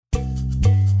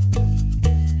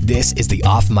This is the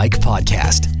Off Mic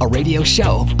Podcast, a radio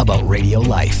show about radio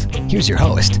life. Here's your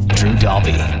host, Drew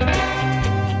Dalby.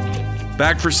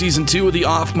 Back for Season 2 of the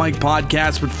Off Mic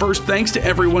Podcast, but first, thanks to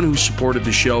everyone who supported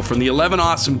the show, from the 11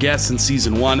 awesome guests in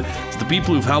Season 1 to the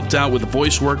people who've helped out with the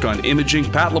voice work on imaging.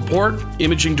 Pat Laporte,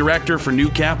 imaging director for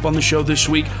Newcap, on the show this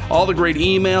week. All the great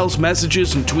emails,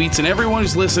 messages, and tweets, and everyone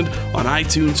who's listened on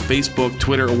iTunes, Facebook,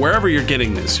 Twitter, or wherever you're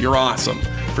getting this. You're awesome.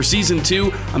 For Season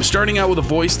 2, I'm starting out with a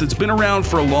voice that's been around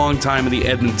for a long time in the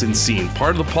Edmonton scene.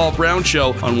 Part of the Paul Brown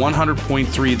Show on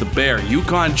 100.3 The Bear.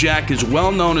 Yukon Jack is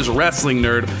well known as a wrestling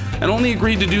nerd and only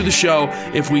agreed to do the show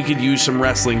if we could use some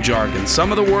wrestling jargon. Some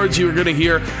of the words you're going to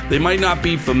hear, they might not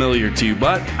be familiar to you,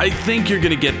 but I think you're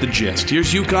going to get the gist.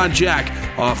 Here's Yukon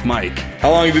Jack, Off Mic.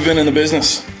 How long have you been in the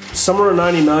business? Summer of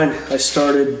 99, I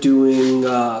started doing,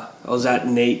 I was at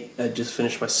NAIT. I just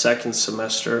finished my second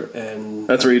semester, and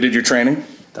That's where you did your training?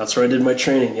 that's where I did my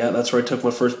training. Yeah, that's where I took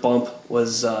my first bump,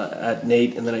 was at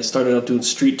NAIT, and then I started out doing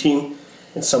street team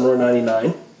in summer of 99,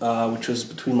 which was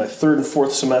between my third and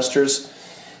fourth semesters.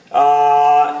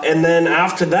 And then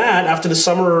after that, after the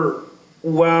summer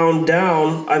wound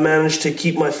down, I managed to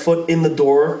keep my foot in the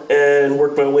door and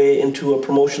work my way into a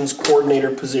promotions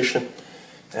coordinator position.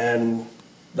 And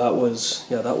that was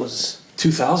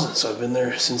 2000, so I've been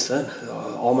there since then,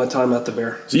 all my time at the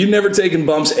Bear. So you've never taken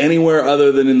bumps anywhere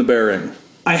other than in the Bear Ring?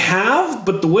 I have,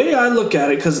 but the way I look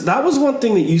at it, because that was one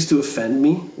thing that used to offend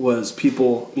me, was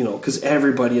people, because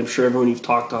everybody, I'm sure everyone you've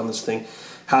talked on this thing,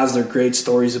 has their great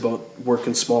stories about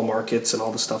working small markets and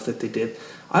all the stuff that they did.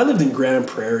 I lived in Grand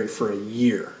Prairie for a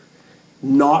year,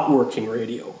 not working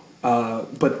radio.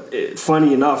 But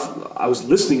funny enough, I was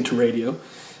listening to radio.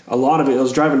 A lot of it, I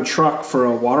was driving a truck for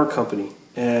a water company,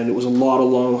 and it was a lot of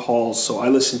long hauls, so I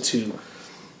listened to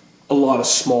a lot of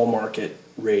small market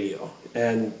radio.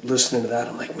 And listening to that,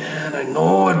 I'm like, man, I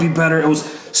know I'd be better. I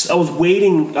was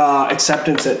waiting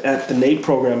acceptance at the NAIT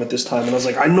program at this time, and I was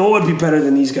like, I know I'd be better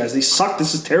than these guys. They suck.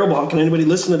 This is terrible. How can anybody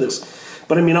listen to this?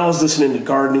 But I mean, I was listening to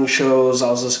gardening shows.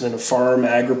 I was listening to farm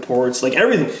ag reports, like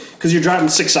everything. Because you're driving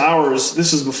 6 hours.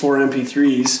 This is before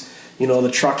MP3s.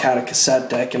 The truck had a cassette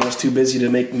deck, and I was too busy to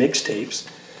make mixtapes.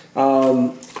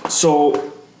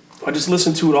 So I just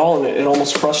listened to it all, and it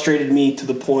almost frustrated me to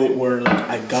the point where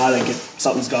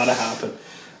something's gotta happen.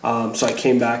 So I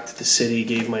came back to the city,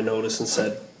 gave my notice, and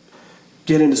said,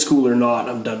 get into school or not,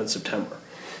 I'm done in September.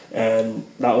 And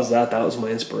that was that. That was my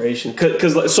inspiration.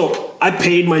 So I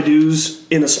paid my dues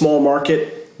in a small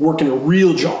market, working a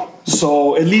real job.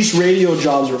 So at least radio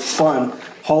jobs were fun.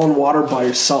 Hauling water by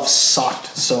yourself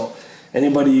sucked. So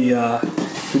anybody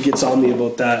who gets on me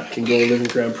about that can go live in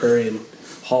Grand Prairie and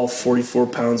haul 44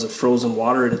 pounds of frozen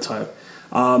water at a time.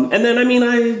 And then,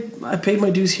 I paid my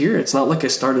dues here. It's not like I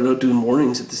started out doing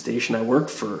mornings at the station. I worked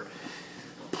for,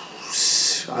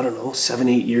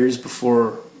 7-8 years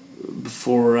before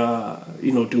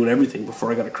doing everything,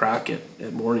 before I got a crack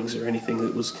at mornings or anything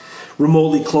that was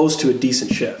remotely close to a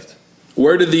decent shift.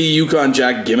 Where did the Yukon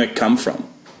Jack gimmick come from?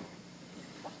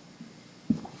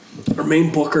 Our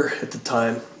main booker at the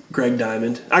time, Greg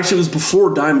Diamond. Actually, it was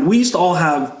before Diamond. We used to all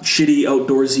have shitty,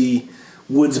 outdoorsy,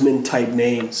 woodsman type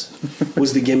names,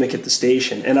 was the gimmick at the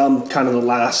station. And I'm kind of the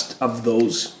last of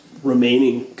those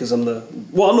remaining, because I'm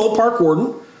Park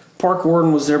Warden. Park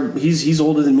Warden was there. He's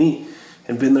older than me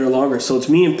and been there longer. So it's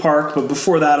me and Park. But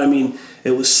before that,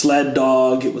 it was Sled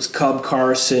Dog, it was Cub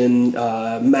Carson,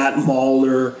 Matt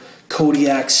Mahler,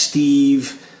 Kodiak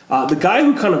Steve. The guy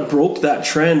who kind of broke that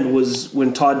trend was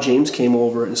when Todd James came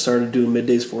over and started doing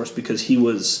middays for us, because he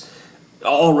was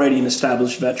already an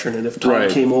established veteran. And if Todd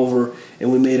came over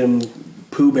and we made him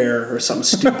Pooh Bear or something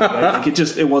stupid, right?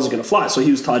 It wasn't going to fly. So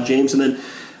he was Todd James. And then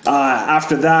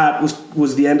after that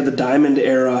was the end of the Diamond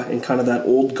era and kind of that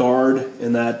old guard,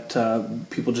 and that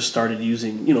people just started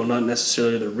using, not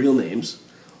necessarily their real names,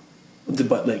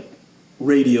 but like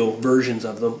radio versions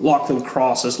of them. Lachlan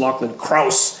Cross as Lachlan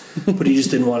Kraus. But he just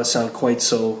didn't want to sound quite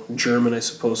so German, I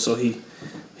suppose. So he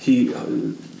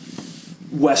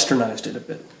westernized it a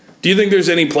bit. Do you think there's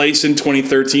any place in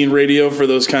 2013 radio for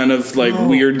those kind of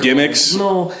weird gimmicks?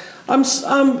 No, I'm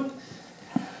not.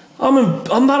 I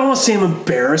don't want to say I'm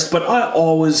embarrassed, but I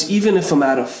always, even if I'm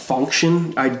at a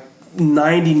function, I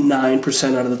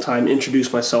 99% out of the time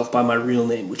introduce myself by my real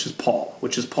name, which is Paul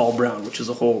Brown, which is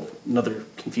a whole another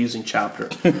confusing chapter.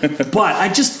 But I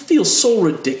just feel so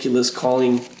ridiculous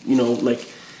calling, and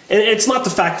it's not the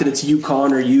fact that it's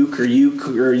Yukon or Uke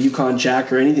or Yukon Jack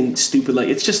or anything stupid.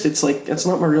 It's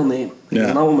not my real name. Yeah.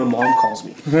 It's not what my mom calls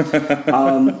me.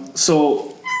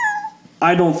 So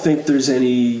I don't think there's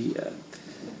any.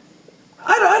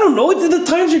 I don't know. The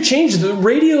times are changed. The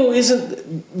radio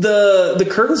isn't the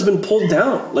curtain's been pulled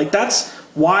down. That's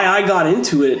why I got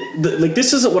into it, like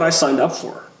this isn't what I signed up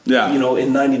for. Yeah. You know,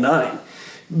 in '99.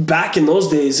 Back in those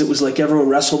days, it was like everyone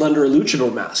wrestled under a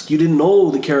luchador mask. You didn't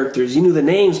know the characters. You knew the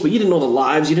names, but you didn't know the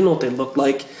lives. You didn't know what they looked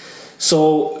like.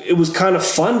 So it was kind of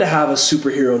fun to have a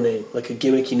superhero name, like a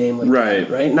gimmicky name like that,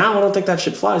 right? Now I don't think that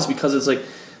shit flies because it's like,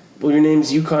 well, your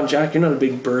name's Yukon Jack. You're not a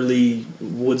big burly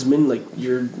woodsman. Like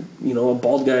you're, you know, a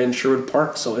bald guy in Sherwood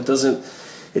Park. So it doesn't,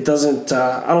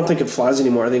 I don't think it flies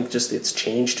anymore. I think just it's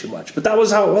changed too much. But that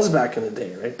was how it was back in the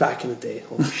day, right? Back in the day.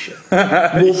 Holy shit.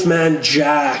 Wolfman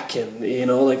Jack and, you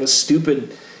know, like a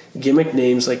stupid gimmick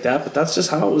names like that. But that's just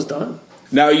how it was done.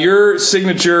 Now, your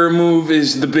signature move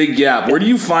is the big gap. Where do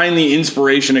you find the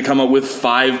inspiration to come up with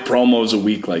 5 promos a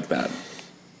week like that?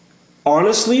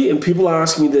 Honestly, and people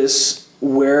ask me this,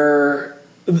 where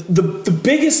the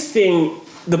biggest thing,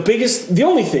 the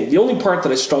only part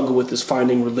that I struggle with is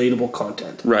finding relatable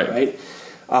content. Right?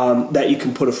 That you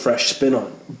can put a fresh spin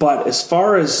on. But as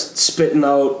far as spitting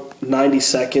out 90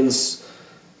 seconds,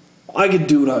 I could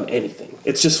do it on anything.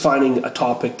 It's just finding a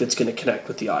topic that's going to connect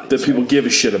with the audience. That people give a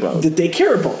shit about. That they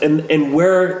care about. And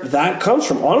where that comes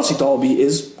from, honestly, Dolby,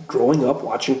 is growing up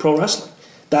watching pro wrestling.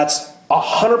 That's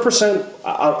 100%,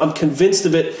 I'm convinced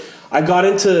of it. I got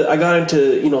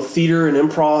into you know, theater and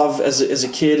improv as a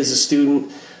kid, as a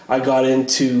student. I got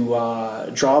into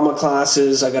drama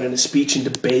classes. I got into speech and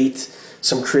debate,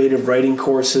 some creative writing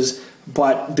courses.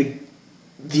 But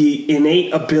the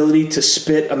innate ability to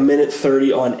spit a minute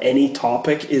 30 on any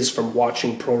topic is from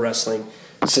watching pro wrestling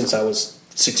since I was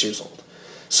 6 years old.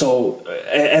 So,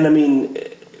 and I mean,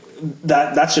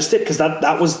 that's just it, because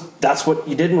that's what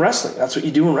you did in wrestling. That's what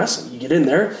you do in wrestling. You get in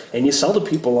there and you sell to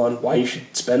people on why you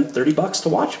should spend $30 to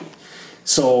watch me.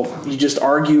 So you just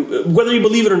argue whether you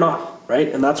believe it or not, right?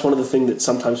 And that's one of the things that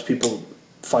sometimes people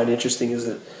find interesting, is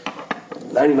that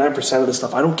 99% of the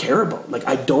stuff I don't care about. Like,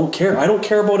 I don't care. I don't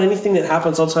care about anything that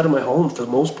happens outside of my home for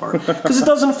the most part, because it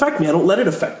doesn't affect me. I don't let it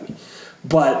affect me.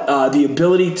 But the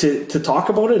ability to talk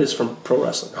about it is from pro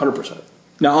wrestling, 100%.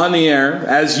 Now, on the air,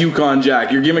 as Yukon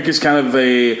Jack, your gimmick is kind of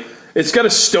it's got a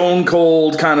stone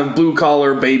cold kind of blue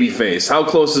collar baby face. How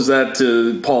close is that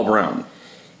to Paul Brown?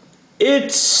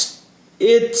 It's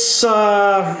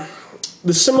the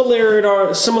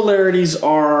similarities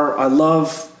are, I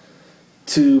love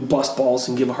to bust balls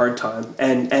and give a hard time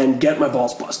and get my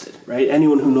balls busted, right?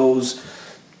 Anyone who knows,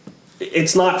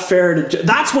 it's not fair to...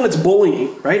 That's when it's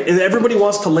bullying, right? Everybody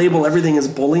wants to label everything as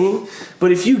bullying,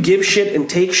 but if you give shit and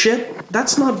take shit,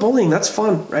 that's not bullying. That's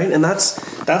fun, right? And that's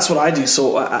what I do.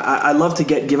 So I love to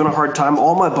get given a hard time.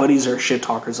 All my buddies are shit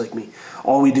talkers like me.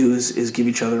 All we do is give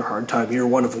each other a hard time. You're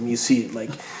one of them. You see it.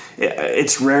 Like,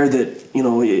 it's rare that, you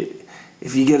know...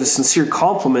 If you get a sincere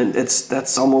compliment,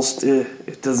 that's almost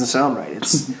it doesn't sound right.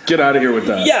 It's get out of here with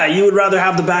that. Yeah, you would rather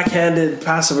have the backhanded,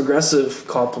 passive aggressive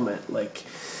compliment. Like,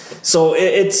 so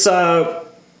it's the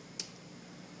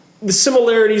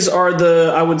similarities are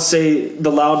I would say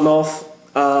the loudmouth.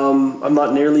 I'm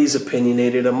not nearly as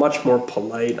opinionated. I'm much more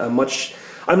polite. I'm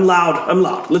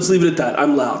loud. Let's leave it at that.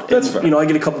 I'm loud. That's fair. You know, I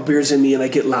get a couple beers in me and I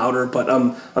get louder, but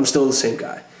I'm still the same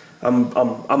guy.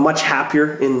 I'm much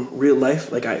happier in real life,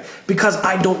 because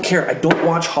I don't care. I don't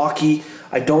watch hockey.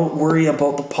 I don't worry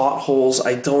about the potholes.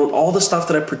 All the stuff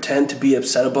that I pretend to be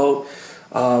upset about.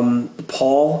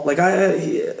 Paul,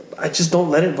 I just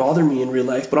don't let it bother me in real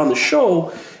life. But on the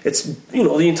show, it's, you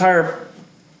know, the entire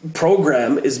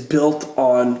program is built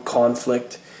on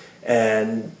conflict,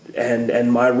 and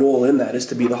my role in that is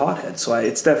to be the hothead. So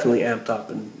it's definitely amped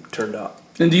up and turned up.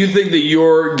 And do you think that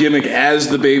your gimmick as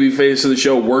the baby face of the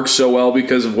show works so well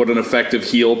because of what an effective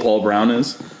heel Paul Brown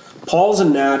is? Paul's a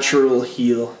natural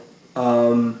heel,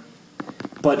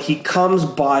 but he comes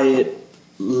by it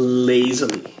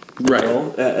lazily. Right. You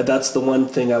know? That's the one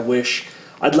thing I wish.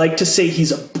 I'd like to say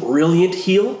he's a brilliant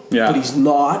heel, but he's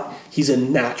not. He's a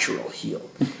natural heel.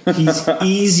 He's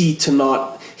easy to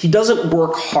not... He doesn't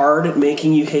work hard at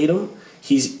making you hate him.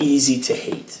 He's easy to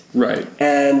hate. Right.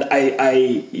 And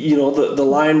I you know, the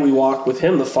line we walk with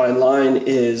him, the fine line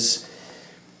is,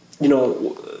 you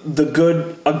know,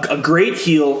 a great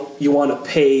heel you want to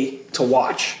pay to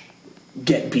watch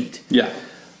get beat. Yeah.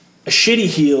 A shitty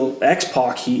heel,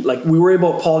 X-Pac heat, like we worry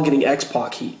about Paul getting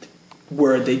X-Pac heat,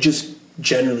 where they just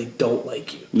generally don't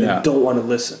like you. They don't want to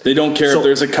listen. They don't care if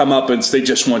there's a comeuppance, they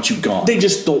just want you gone. They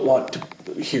just don't want to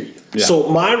hear you. Yeah. So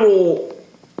my role...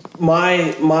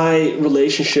 My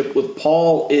relationship with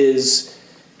Paul is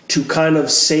to kind of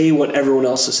say what everyone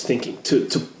else is thinking, to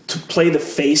play the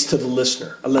face to the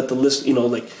listener. I let the listener, you know,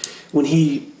 like when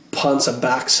he punts a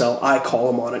back sell, I call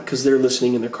him on it because they're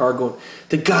listening in their car going,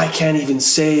 the guy can't even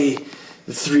say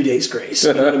 3 days grace.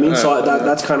 You know what I mean? So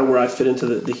that's kind of where I fit into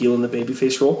the heel and the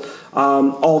babyface role.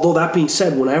 Although that being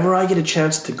said, whenever I get a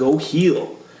chance to go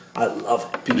heel, I love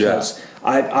it because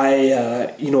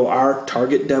our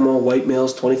target demo, white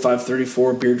males, 25,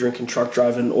 34, beer drinking, truck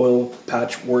driving, oil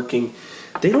patch working,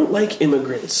 they don't like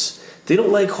immigrants. They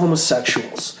don't like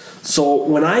homosexuals. So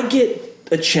when I get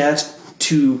a chance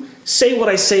to say what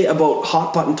I say about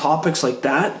hot button topics like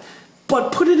that,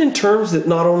 but put it in terms that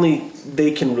not only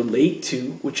they can relate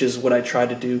to, which is what I try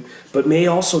to do, but may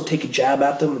also take a jab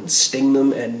at them and sting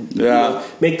them and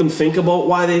make them think about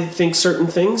why they think certain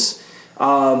things.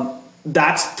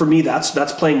 That's for me. That's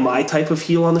playing my type of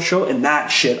heel on the show, and that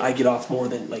shit I get off more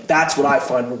than like. That's what I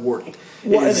find rewarding.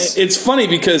 Well, it's funny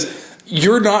because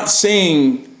you're not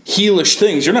saying heelish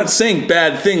things. You're not saying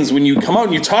bad things when you come out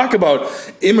and you talk about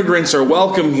immigrants are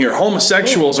welcome here,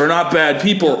 homosexuals are not bad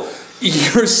people.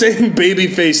 You're saying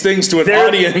babyface things to an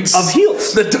audience of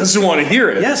heels that doesn't want to hear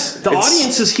it. Yes, the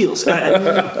audience is heels,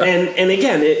 and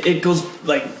again, it goes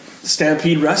like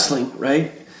Stampede Wrestling,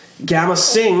 right? Gamma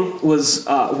Singh was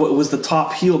the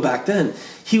top heel back then.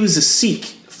 He was a Sikh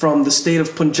from the state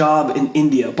of Punjab in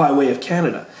India by way of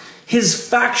Canada. His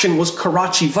faction was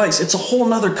Karachi Vice. It's a whole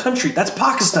nother country. That's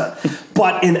Pakistan.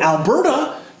 But in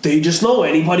Alberta, they just know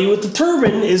anybody with the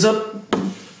turban is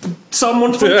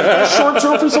someone from short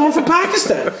term from someone from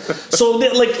Pakistan. So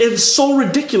it's so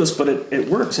ridiculous, but it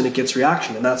works and it gets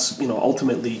reaction, and that's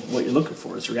ultimately what you're looking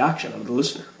for is reaction out of the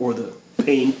listener or the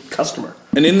paying customer.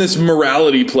 And in this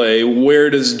morality play, where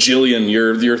does Jillian,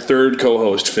 your third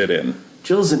co-host, fit in?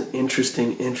 Jill's an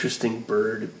interesting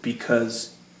bird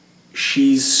because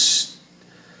she's.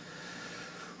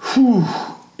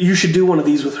 You should do one of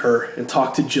these with her and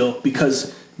talk to Jill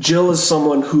because Jill is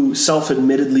someone who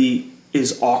self-admittedly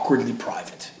is awkwardly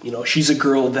private. She's a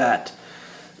girl that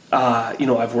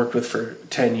I've worked with for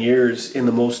 10 years in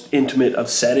the most intimate of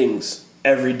settings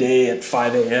every day at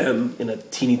 5 a.m. in a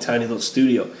teeny tiny little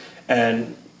studio.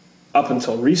 And up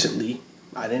until recently,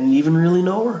 I didn't even really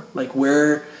know her. Like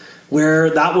where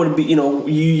that would be,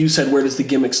 you said where does the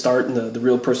gimmick start and the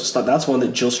real person start? That's one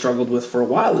that Jill struggled with for a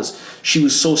while is she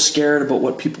was so scared about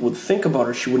what people would think about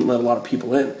her, she wouldn't let a lot of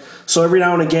people in. So every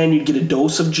now and again, you'd get a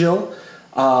dose of Jill.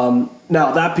 Now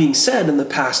that being said, in the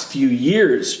past few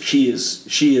years, she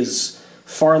is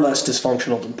far less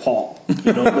dysfunctional than Paul.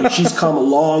 She's come a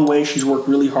long way. She's worked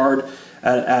really hard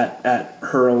at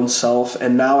her own self,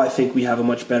 and now I think we have a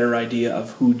much better idea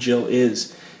of who Jill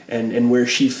is and where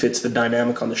she fits the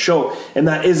dynamic on the show. And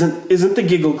that isn't the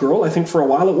giggle girl. I think for a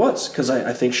while it was because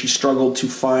I think she struggled to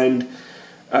find.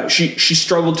 She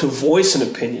struggled to voice an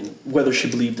opinion, whether she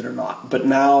believed it or not. But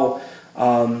now.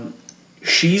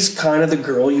 She's kind of the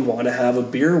girl you want to have a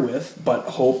beer with, but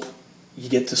hope you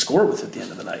get to score with at the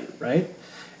end of the night, right?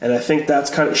 And I think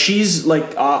that's kind of, she's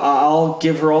like, I'll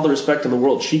give her all the respect in the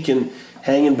world. She can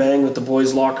hang and bang with the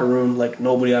boys' locker room like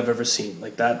nobody I've ever seen.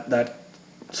 Like that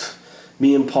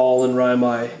me and Paul and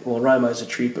Raimai's a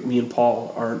treat, but me and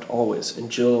Paul aren't always. And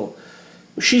Jill,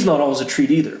 she's not always a treat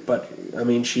either, but I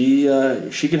mean, she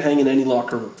can hang in any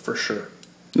locker room for sure.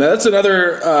 Now that's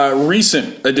another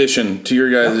recent addition to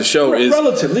your guys' show.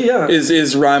 Relatively, yeah.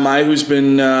 Is Raimai, who's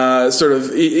been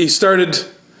he started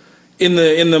in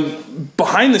the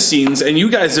behind the scenes, and you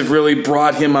guys have really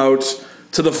brought him out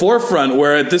to the forefront.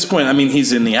 Where at this point, I mean,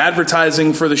 he's in the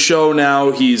advertising for the show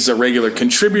now. He's a regular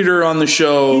contributor on the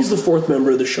show. He's the fourth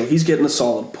member of the show. He's getting a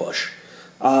solid push.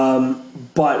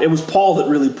 But it was Paul that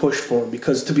really pushed for him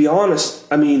because, to be honest,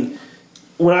 I mean.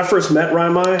 When I first met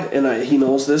Raimai, and he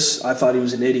knows this, I thought he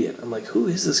was an idiot. I'm like, who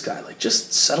is this guy? Like,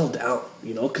 just settle down,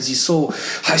 because he's so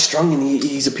high-strung, and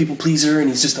he's a people-pleaser, and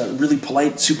he's just a really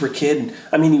polite, super kid. And,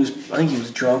 I mean, I think he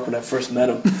was drunk when I first met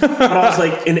him. But I was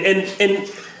like,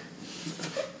 and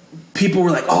people were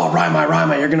like, oh,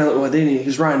 Raimai, you're going to... Well,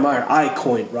 he's Ryan Meyer. I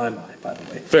coined Raimai, by the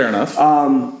way. Fair enough.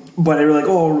 But they were like,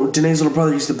 oh, Danae's little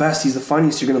brother, he's the best, he's the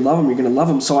funniest, you're going to love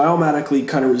him. So I automatically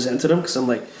kind of resented him, because I'm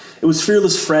like... It was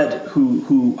Fearless Fred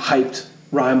who hyped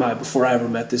Raimai before I ever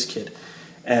met this kid.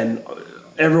 And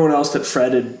everyone else that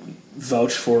Fred had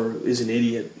vouched for is an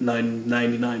idiot,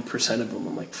 99% of them.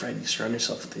 I'm like, Fred, you surround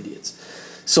yourself with idiots.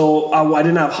 So I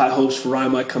didn't have high hopes for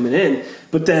Raimai coming in.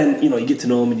 But then, you get to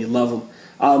know him and you love him.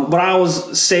 But I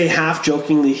always say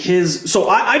half-jokingly So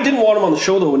I didn't want him on the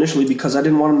show, though, initially, because I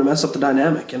didn't want him to mess up the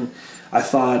dynamic. And I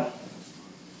thought,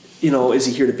 is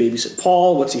he here to babysit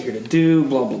Paul? What's he here to do?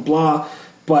 Blah, blah, blah.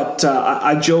 But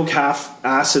I joke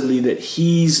half-assedly that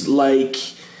he's like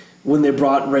when they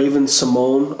brought Raven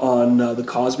Simone on The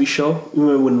Cosby Show.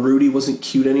 Remember when Rudy wasn't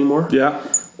cute anymore? Yeah.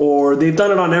 Or they've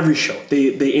done it on every show.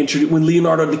 They introduced when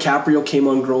Leonardo DiCaprio came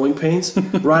on Growing Pains.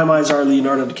 Rymai's our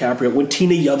Leonardo DiCaprio. When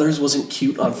Tina Yothers wasn't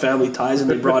cute on Family Ties and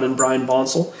they brought in Brian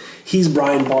Bonsall, he's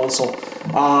Brian Bonsall.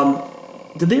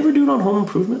 Did they ever do it on Home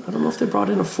Improvement? I don't know if they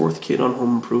brought in a fourth kid on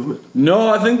Home Improvement. No,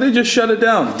 I think they just shut it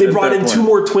down. They brought in 2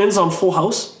 more twins on Full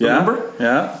House. Remember?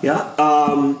 Yeah.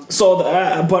 But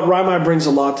Rymai brings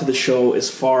a lot to the show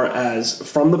as far as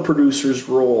from the producer's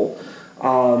role,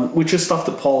 which is stuff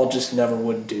that Paul just never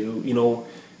would do. You know,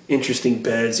 interesting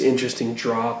beds, interesting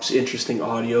drops, interesting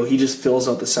audio. He just fills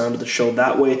out the sound of the show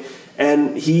that way,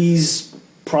 and he's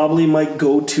probably my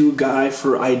go-to guy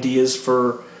for ideas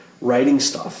for writing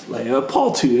stuff. Like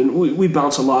Paul too, and we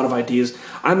bounce a lot of ideas.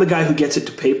 I'm the guy who gets it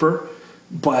to paper,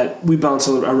 but we bounce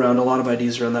around a lot of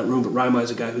ideas around that room. But Rymai's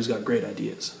a guy who's got great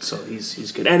ideas, so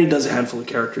he's good, and he does a handful of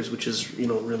characters, which is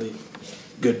really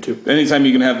good too. Anytime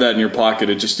you can have that in your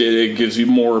pocket, it gives you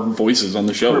more voices on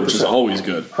the show, 100%. Which is always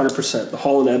good. 100%. The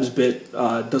Hall and Ebbs bit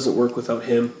doesn't work without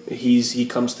him. He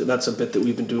comes to, that's a bit that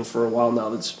we've been doing for a while now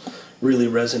that's really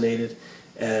resonated,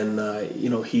 and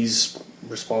he's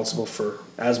responsible for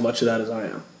as much of that as I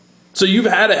am. So you've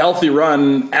had a healthy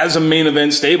run as a main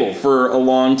event stable for a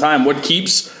long time. What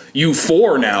keeps you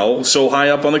 4 now so high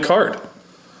up on the card?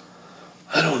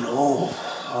 I don't know.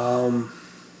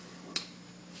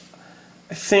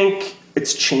 I think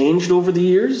it's changed over the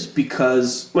years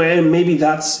because, and maybe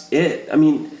that's it. I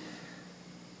mean,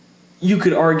 you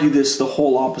could argue this the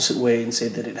whole opposite way and say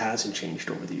that it hasn't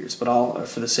changed over the years. But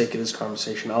for the sake of this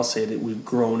conversation, I'll say that we've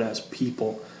grown as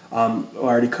people. I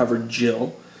already covered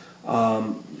Jill.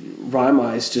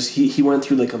 Rymai's just he went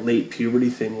through like a late puberty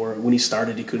thing where when he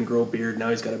started he couldn't grow a beard. Now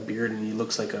he's got a beard and he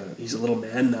looks like he's a little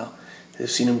man now. I've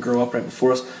seen him grow up right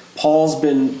before us. Paul's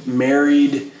been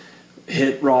married,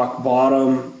 hit rock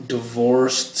bottom,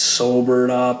 divorced, sobered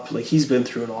up. Like he's been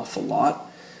through an awful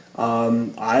lot.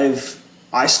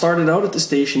 I started out at the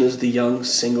station as the young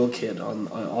single kid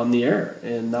on the air,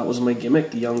 and that was my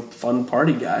gimmick, the young fun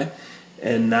party guy.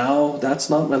 And now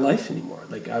that's not my life anymore.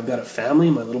 Like I've got a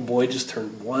family. My little boy just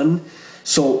turned 1.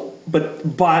 So, but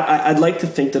I'd like to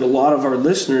think that a lot of our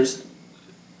listeners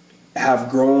have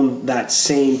grown that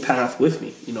same path with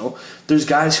me. There's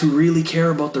guys who really care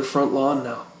about their front lawn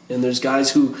now, and there's guys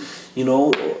who,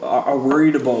 are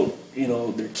worried about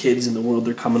their kids and the world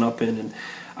they're coming up in. And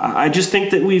I just think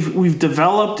that we've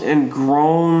developed and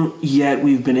grown, yet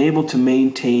we've been able to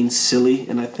maintain silly.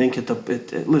 And I think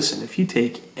listen, if you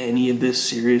take any of this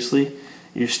seriously,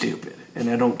 you're stupid. And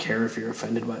I don't care if you're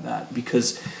offended by that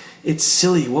because it's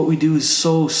silly. What we do is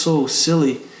so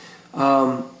silly.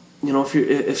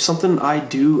 If something I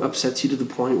do upsets you to the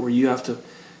point where you have to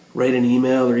write an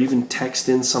email or even text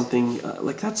in something,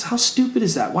 that's how stupid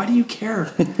is that? Why do you care?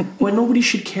 Why nobody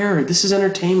should care? This is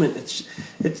entertainment. It's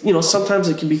sometimes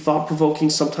it can be thought provoking.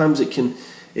 Sometimes it can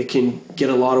get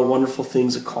a lot of wonderful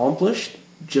things accomplished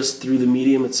just through the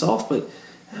medium itself. But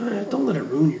don't let it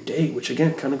ruin your day. Which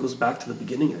again kind of goes back to the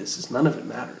beginning of this. Is none of it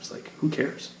matters. Like who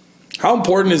cares? How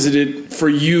important is it for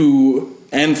you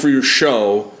and for your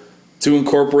show to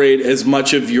incorporate as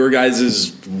much of your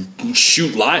guys'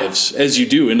 shoot lives as you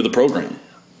do into the program?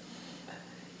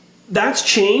 That's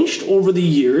changed over the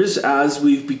years as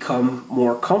we've become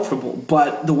more comfortable.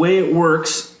 But the way it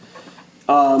works,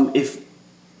 when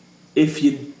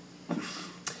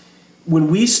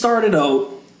we started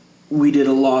out, we did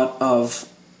a lot of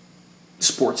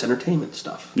sports entertainment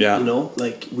stuff. Yeah.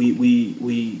 Like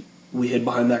we hid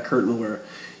behind that curtain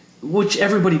which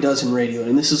everybody does in radio,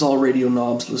 and this is all radio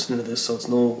knobs listening to this, so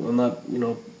I'm not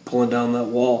pulling down that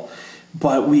wall.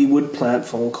 But we would plant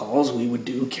phone calls, we would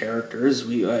do characters.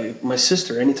 My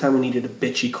sister, anytime we needed a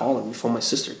bitchy caller, we phone my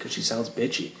sister because she sounds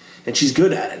bitchy, and she's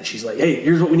good at it. She's like, "Hey,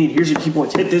 here's what we need. Here's your key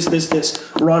points. Hit this.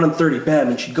 We're on in 30, bam,"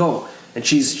 and she'd go, and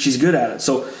she's good at it.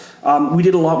 So we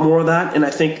did a lot more of that, and I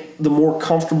think the more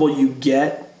comfortable you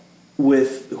get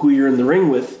with who you're in the ring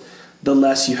with, the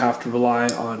less you have to rely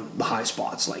on the high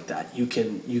spots like that.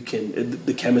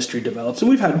 The chemistry develops, and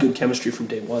we've had good chemistry from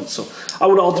day one. So I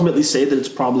would ultimately say that it's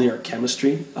probably our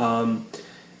chemistry,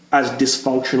 as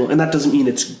dysfunctional, and that doesn't mean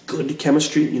it's good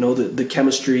chemistry. The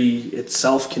chemistry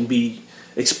itself can be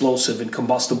explosive and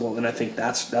combustible, and I think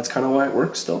that's kind of why it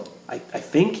works still. I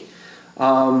think,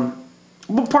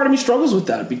 but part of me struggles with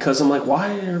that because I'm like,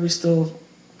 why are we still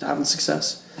having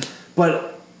success? But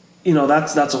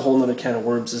that's a whole nother can of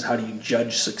worms, is how do you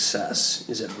judge success?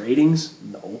 Is it ratings?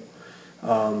 No.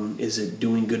 Is it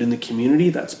doing good in the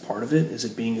community? That's part of it. Is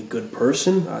it being a good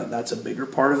person? That's a bigger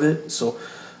part of it. So,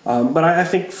 but I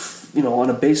think, on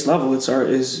a base level,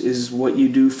 is what you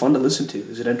do fun to listen to?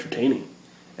 Is it entertaining?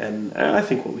 And I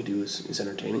think what we do is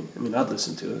entertaining. I mean, I'd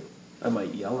listen to it. I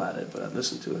might yell at it, but I'd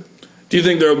listen to it. Do you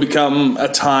think there will become a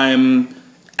time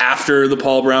after the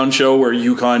Paul Brown show where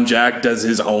Yukon Jack does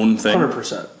his own thing?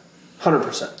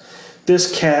 100%.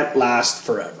 This can't last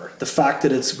forever. The fact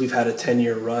that we've had a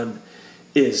 10-year run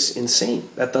is insane.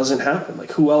 That doesn't happen.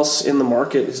 Like, who else in the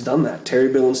market has done that?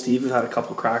 Terry, Bill, and Steve have had a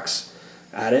couple cracks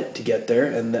at it to get there,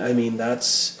 and I mean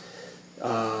that's.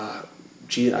 I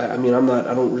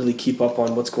don't really keep up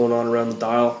on what's going on around the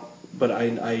dial, but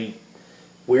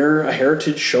we're a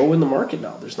heritage show in the market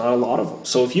now. There's not a lot of them.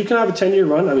 So if you can have a 10-year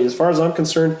run, I mean, as far as I'm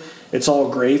concerned, it's all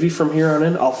gravy from here on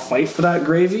in. I'll fight for that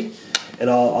gravy, and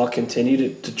I'll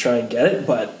continue to try and get it.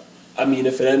 But, I mean,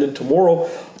 if it ended tomorrow,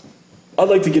 I'd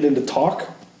like to get into talk.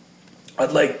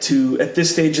 I'd like to, at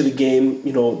this stage of the game,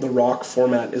 you know, the rock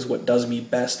format is what does me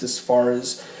best as far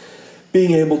as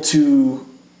being able to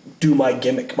do my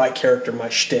gimmick, my character, my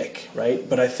shtick, right?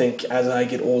 But I think as I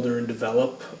get older and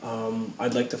develop,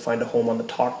 I'd like to find a home on the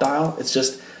talk dial. It's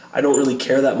just, I don't really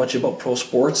care that much about pro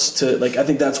sports. I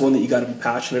think that's one that you got to be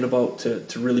passionate about to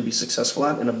really be successful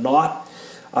at, and I'm not.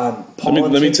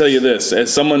 Let me tell you this.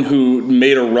 As someone who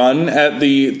made a run at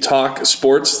the talk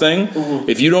sports thing,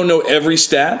 if you don't know every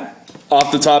stat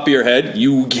off the top of your head,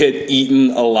 you get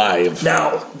eaten alive.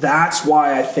 Now, that's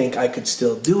why I think I could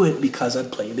still do it, because I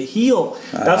play the heel.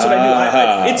 That's what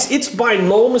I do. It's by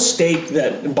no mistake,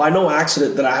 by no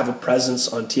accident that I have a presence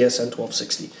on TSN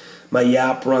 1260. My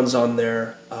yap runs on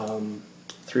there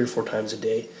 3 or 4 times a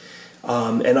day.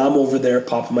 And I'm over there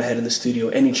popping my head in the studio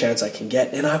any chance I can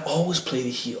get. And I always play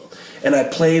the heel. And I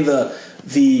play I'm a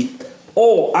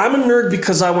nerd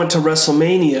because I went to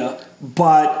WrestleMania,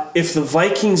 but if the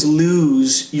Vikings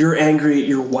lose, you're angry at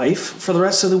your wife for the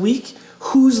rest of the week?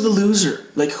 Who's the loser?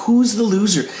 Who's the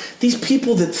loser? These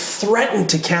people that threaten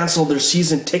to cancel their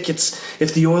season tickets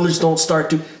if the Oilers don't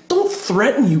don't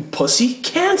threaten, you pussy.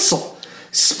 Cancel.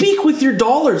 Speak with your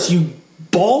dollars, you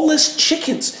ballless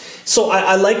chickens. So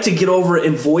I like to get over it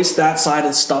and voice that side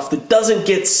of stuff that doesn't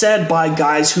get said by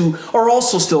guys who are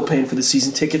also still paying for the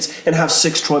season tickets and have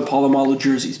 6 Troy Polamalu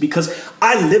jerseys, because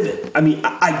I live it. I mean,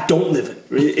 I don't live it.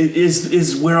 It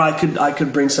is where I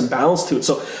could bring some balance to it.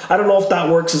 So I don't know if that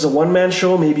works as a one-man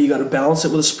show. Maybe you got to balance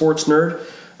it with a sports nerd.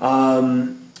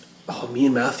 Me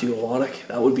and Matthew Iwanek,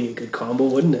 that would be a good combo,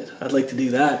 wouldn't it? I'd like to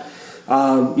do that.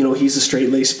 He's a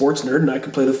straight-laced sports nerd, and I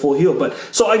could play the full heel. But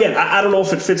so again, I don't know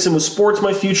if it fits in with sports,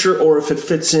 my future, or if it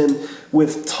fits in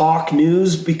with talk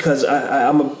news, because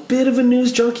I'm a bit of a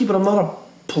news junkie, but I'm not a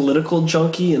political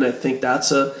junkie, and I think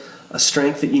that's a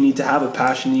strength that you need to have, a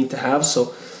passion you need to have.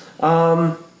 So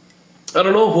I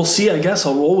don't know. We'll see. I guess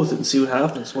I'll roll with it and see what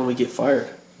happens when we get fired.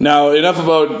 Now, enough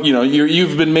about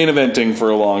you've been main eventing for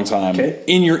a long time. Okay.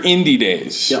 In your indie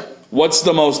days. Yep. What's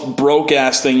the most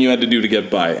broke-ass thing you had to do to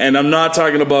get by? And I'm not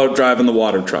talking about driving the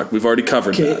water truck. We've already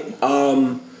covered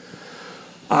that.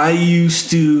 I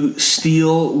used to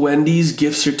steal Wendy's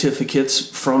gift certificates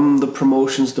from the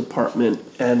promotions department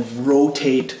and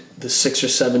rotate the 6 or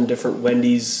 7 different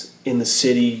Wendy's in the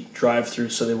city drive-through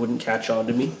so they wouldn't catch on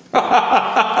to me.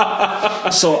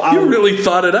 You really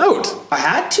thought it out. I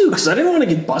had to, because I didn't want to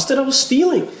get busted. I was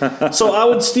stealing. So I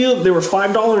would steal. They were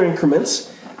 $5 increments.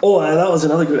 Oh, that was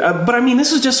another good. But I mean,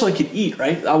 this is just so I could eat,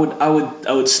 right? I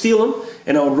would steal them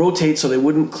and I would rotate so they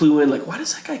wouldn't clue in. Why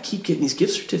does that guy keep getting these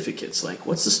gift certificates?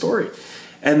 What's the story?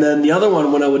 And then the other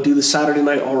one, when I would do the Saturday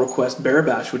Night All Request Bear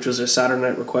Bash, which was a Saturday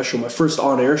Night Request show, my first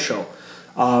on-air show.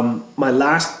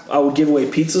 I would give away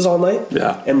pizzas all night.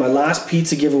 Yeah. And my last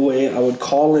pizza giveaway, I would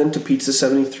call into Pizza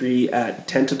 73 at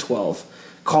 10 to 12,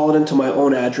 call it into my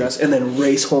own address, and then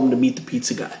race home to meet the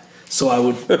pizza guy. So I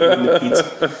would bring the pizza.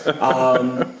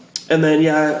 And then,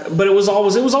 but it was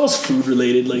always food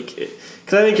related.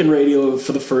 Because I think in radio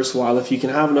for the first while, if you can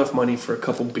have enough money for a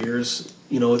couple beers,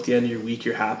 at the end of your week,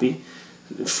 you're happy.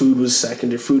 Food was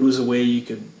secondary. Food was a way you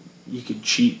could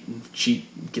cheat,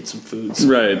 get some foods.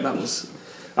 Right.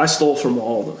 I stole from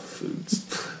all the foods.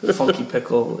 Funky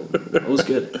pickle. It was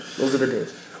good. Those are the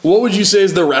days. What would you say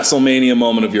is the WrestleMania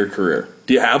moment of your career?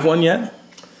 Do you have one yet?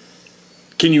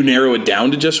 Can you narrow it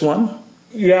down to just one?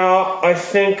 Yeah, I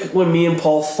think when me and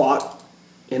Paul fought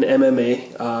in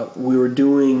MMA, we were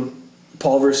doing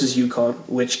Paul versus Yukon,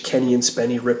 which Kenny and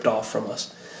Spenny ripped off from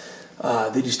us.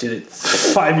 They just did it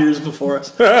 5 years before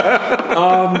us.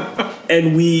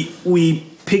 And we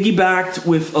piggybacked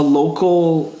with a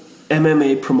local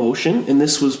MMA promotion, and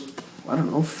this was,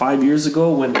 5 years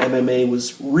ago when MMA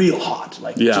was real hot,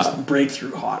 just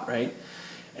breakthrough hot, right?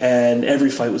 And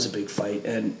every fight was a big fight,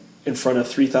 and in front of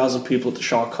 3,000 people at the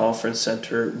Shaw Conference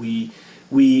Center, we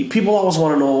people always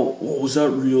want to know, was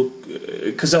that real?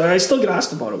 Because I still get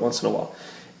asked about it once in a while.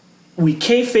 we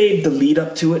kayfabed the lead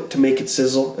up to it to make it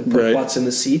sizzle and put butts in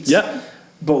the seats. Yeah.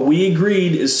 But we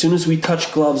agreed as soon as we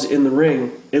touched gloves in the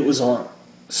ring, it was on.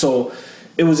 So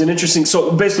it was an interesting...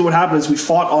 So basically what happened is we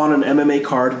fought on an MMA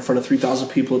card in front of 3,000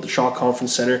 people at the Shaw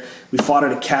Conference Center. We fought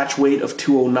at a catch weight of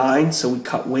 209, so we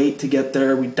cut weight to get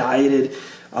there. We dieted.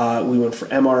 We went for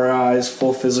MRIs,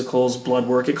 full physicals, blood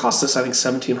work. It cost us, I think,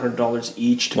 $1,700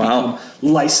 each to become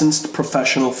licensed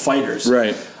professional fighters.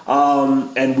 Right.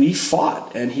 And we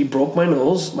fought, and he broke my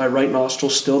nose. My right nostril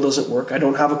still doesn't work. I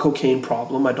don't have a cocaine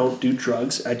problem. I don't do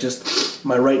drugs.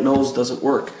 My right nose doesn't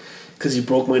work because he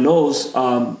broke my nose.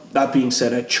 That being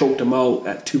said, I choked him out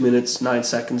at 2 minutes, 9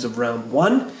 seconds of round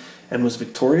 1 and was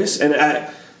victorious. And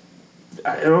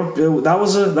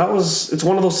it's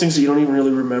one of those things that you don't even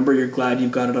really remember. You're glad you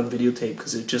got it on videotape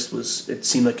because it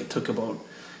seemed like it took about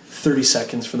 30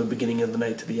 seconds from the beginning of the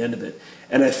night to the end of it.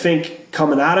 And I think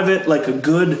coming out of it, like a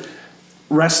good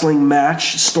wrestling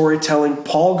match, storytelling,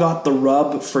 Paul got the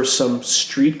rub for some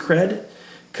street cred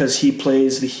because he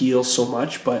plays the heel so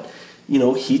much, but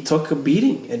he took a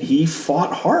beating and he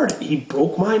fought hard. He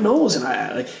broke my nose, and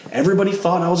everybody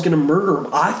thought I was going to murder him.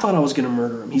 I thought I was going to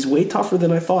murder him. He's way tougher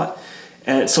than I thought.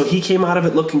 And so he came out of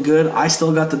it looking good. I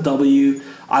still got the W.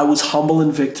 I was humble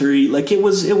in victory. Like it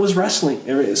was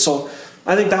wrestling. So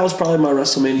I think that was probably my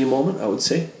WrestleMania moment, I would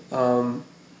say.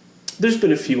 There's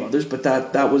been a few others, but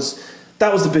that was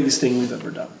the biggest thing we've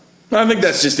ever done. I think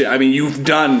that's just it. I mean, you've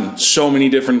done so many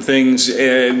different things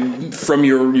from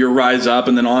your rise up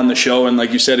and then on the show, and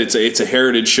like you said, it's a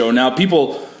heritage show. Now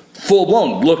people full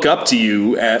blown look up to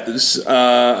you as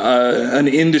an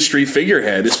industry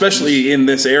figurehead, especially in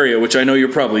this area, which I know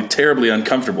you're probably terribly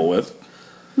uncomfortable with.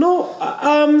 No,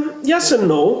 yes and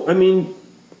no. I mean,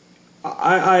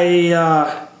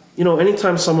 I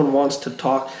anytime someone wants to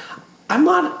talk, I'm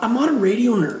not a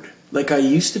radio nerd like I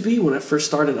used to be when I first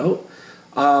started out.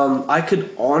 I could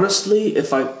honestly,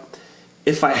 if I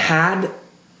had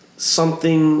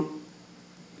something,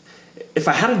 if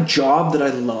I had a job that I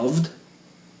loved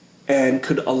and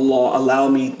could allow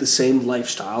me the same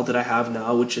lifestyle that I have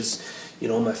now, which is,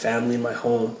 my family and my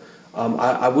home,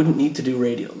 I wouldn't need to do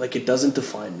radio. Like, it doesn't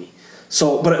define me.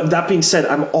 So, but that being said,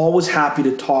 I'm always happy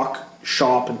to talk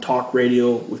shop and talk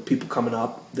radio with people coming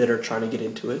up that are trying to get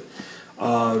into it.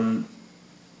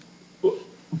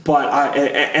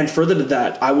 But further to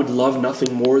that, I would love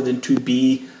nothing more than to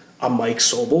be a Mike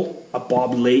Sobel, a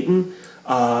Bob Layton,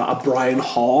 a Brian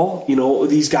Hall.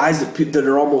 These guys that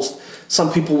are almost, some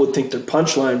people would think they're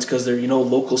punchlines because they're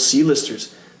local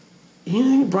C-listers. You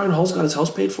think Brian Hall's got his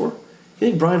house paid for? You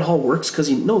think Brian Hall works because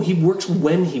he works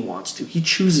when he wants to. He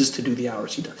chooses to do the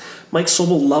hours he does. Mike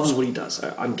Sobel loves what he does.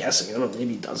 I'm guessing. I don't know,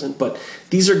 maybe he doesn't. But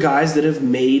these are guys that have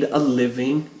made a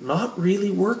living not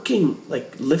really working,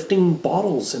 like lifting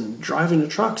bottles and driving a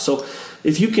truck. So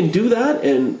if you can do that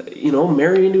and,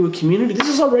 marry into a community, this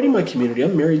is already my community.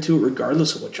 I'm married to it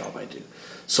regardless of what job I do.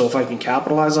 So if I can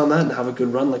capitalize on that and have a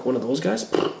good run like one of those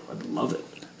guys, I'd love it.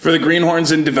 For the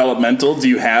Greenhorns in developmental, do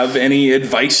you have any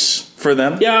advice for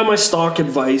them? Yeah, my stock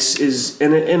advice is,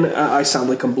 and I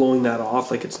sound like I'm blowing that off,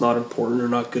 like it's not important or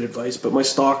not good advice, but my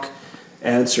stock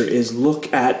answer is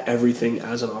look at everything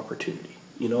as an opportunity.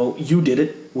 You did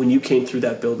it when you came through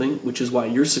that building, which is why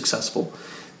you're successful.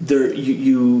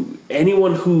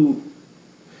 Anyone who,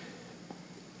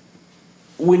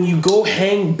 when you go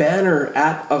hang banner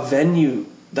at a venue,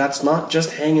 that's not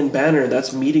just hanging banner.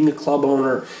 That's meeting a club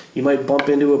owner. You might bump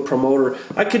into a promoter.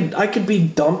 I could be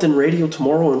dumped in radio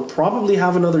tomorrow and probably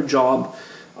have another job,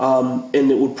 and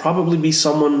it would probably be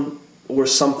someone or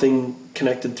something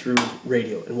connected through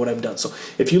radio and what I've done. So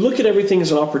if you look at everything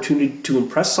as an opportunity to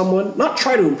impress someone, not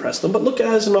try to impress them, but look at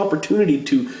it as an opportunity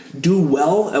to do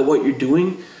well at what you're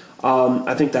doing,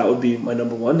 I think that would be my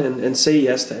number one. And say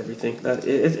yes to everything. That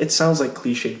it sounds like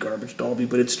cliched garbage, Dolby,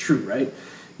 but it's true, right?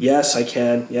 Yes, I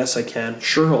can. Yes, I can.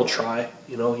 Sure, I'll try.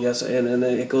 Yes, and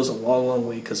it goes a long, long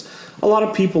way because a lot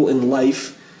of people in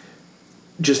life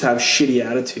just have shitty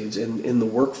attitudes, and in the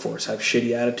workforce have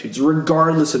shitty attitudes,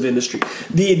 regardless of industry.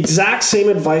 The exact same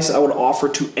advice I would offer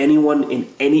to anyone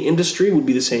in any industry would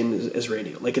be the same as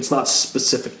radio. Like, it's not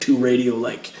specific to radio.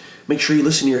 Like, make sure you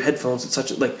listen to your headphones. It's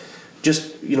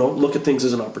just look at things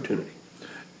as an opportunity.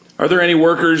 Are there any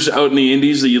workers out in the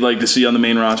indies that you'd like to see on the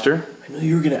main roster? I knew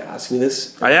you were going to ask me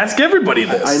this. I ask everybody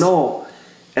this. I know.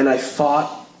 And I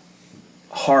thought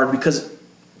hard because,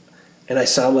 and I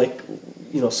sound like,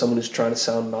 someone who's trying to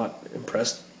sound not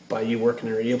impressed by you working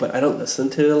in radio, but I don't listen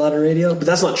to a lot of radio. But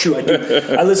that's not true. I do.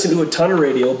 I listen to a ton of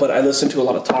radio, but I listen to a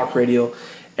lot of talk radio.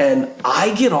 And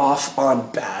I get off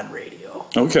on bad radio.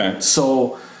 Okay.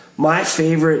 So my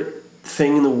favorite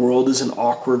thing in the world is an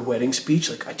awkward wedding speech.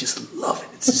 Like, I just love it.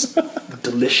 It's just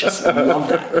delicious. I love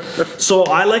that. So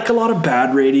I like a lot of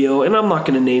bad radio, and I'm not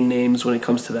going to name names when it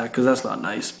comes to that because that's not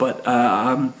nice. But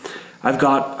I've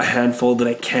got a handful that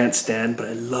I can't stand, but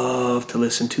I love to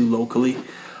listen to locally.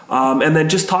 And then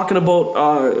just talking about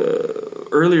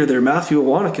earlier there, Matthew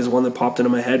Iwanek is one that popped into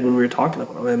my head when we were talking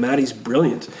about him. And Matty's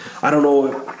brilliant. I don't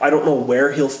know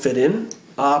where he'll fit in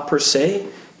per se,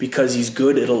 because he's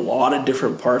good at a lot of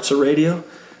different parts of radio.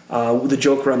 The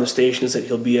joke around the station is that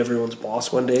he'll be everyone's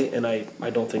boss one day, and I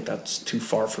don't think that's too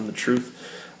far from the truth.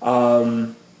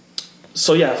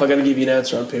 So yeah, if I got to give you an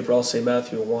answer on paper, I'll say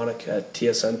Matthew Iwanek at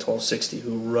TSN 1260,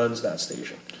 who runs that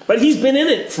station. But he's been in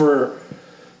it for,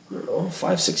 I don't know,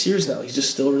 5-6 years now. He's just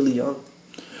still really young.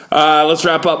 Let's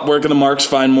wrap up. Where can the Marks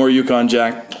find more Yukon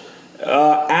Jack?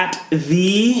 At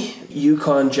the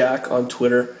Yukon Jack on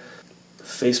Twitter.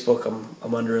 Facebook,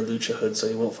 I'm under a lucha hood, so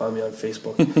you won't find me on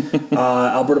Facebook.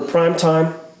 Alberta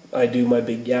Primetime, I do my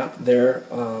Big Yap there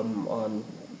on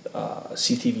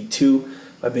CTV2.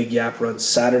 My Big Yap runs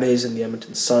Saturdays in the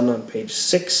Edmonton Sun on page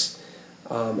 6,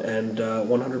 and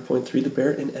 100.3 The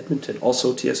Bear in Edmonton,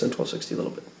 also TSN 1260 a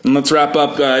little bit. And let's wrap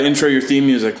up. Intro your theme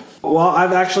music. Well,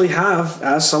 I've actually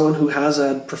as someone who has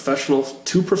had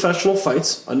two professional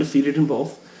fights, undefeated in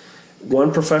both,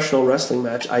 one professional wrestling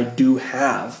match, I do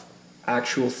have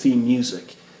actual theme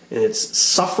music, and it's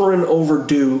Sufferin'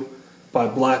 Overdue by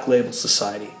Black Label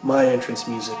Society. My entrance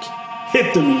music.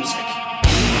 Hit the music.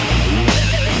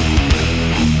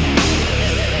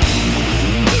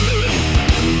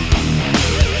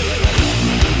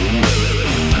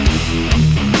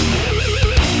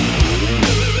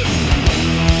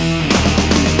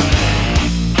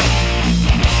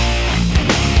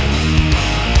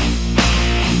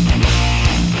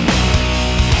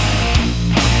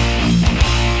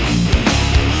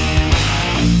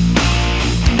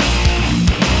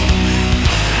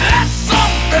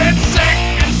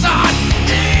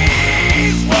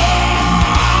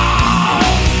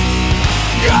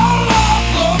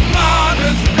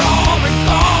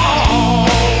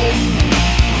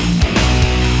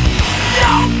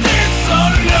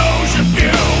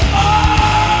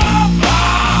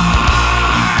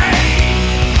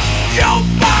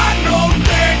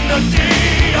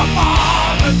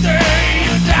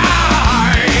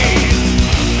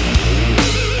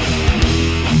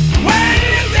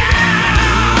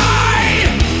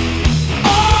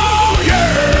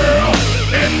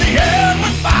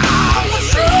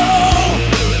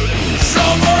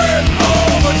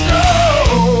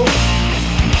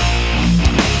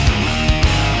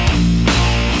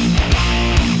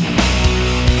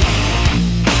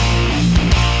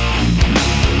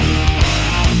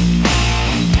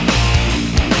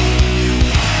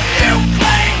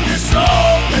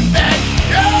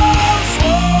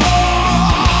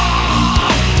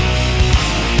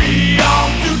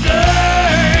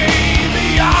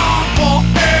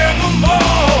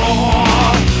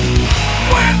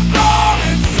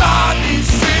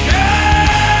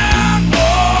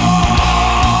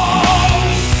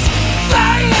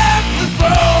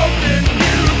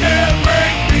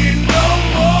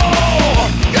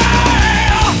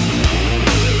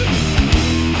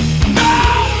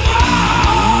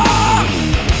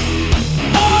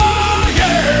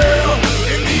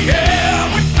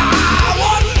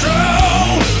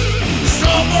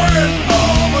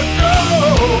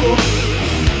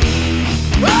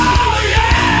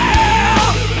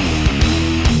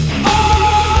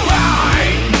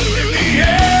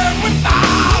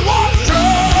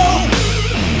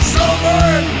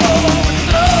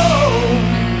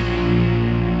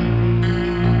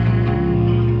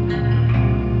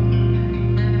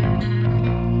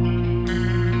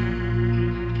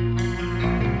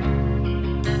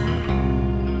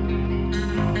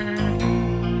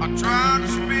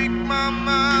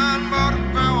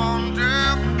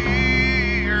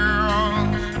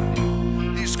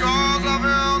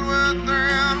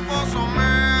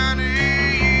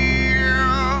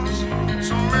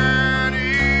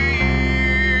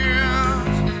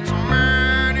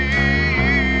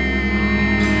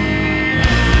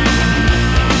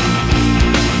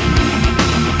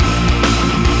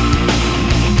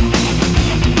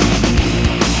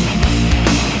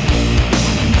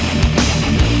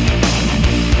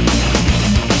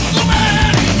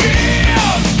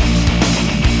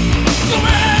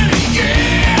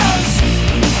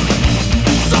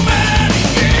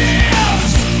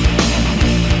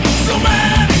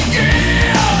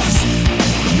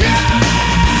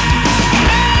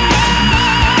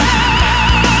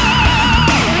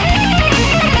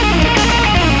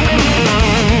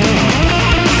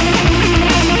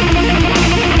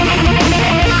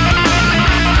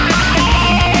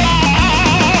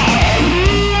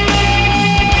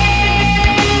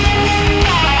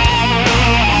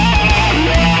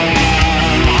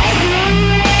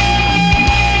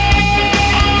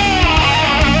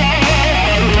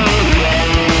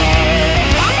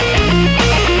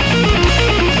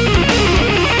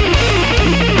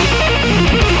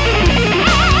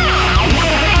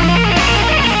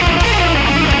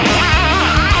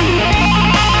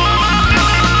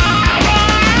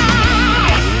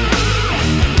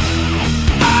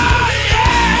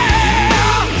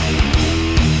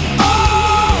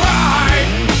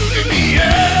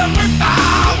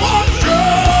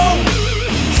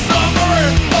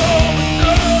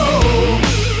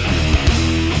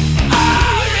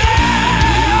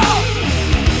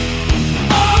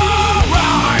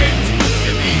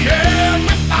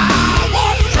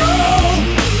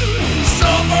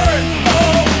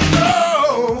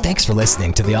 for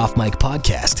listening to the Off Mic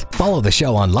Podcast. Follow the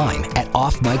show online at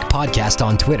Off Mic Podcast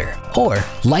on Twitter, or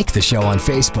like the show on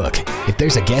Facebook. If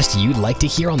there's a guest you'd like to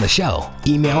hear on the show,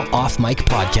 email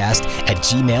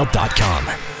offmicpodcast@gmail.com.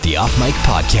 The Off Mic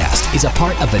Podcast is a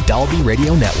part of the Dalby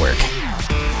Radio Network.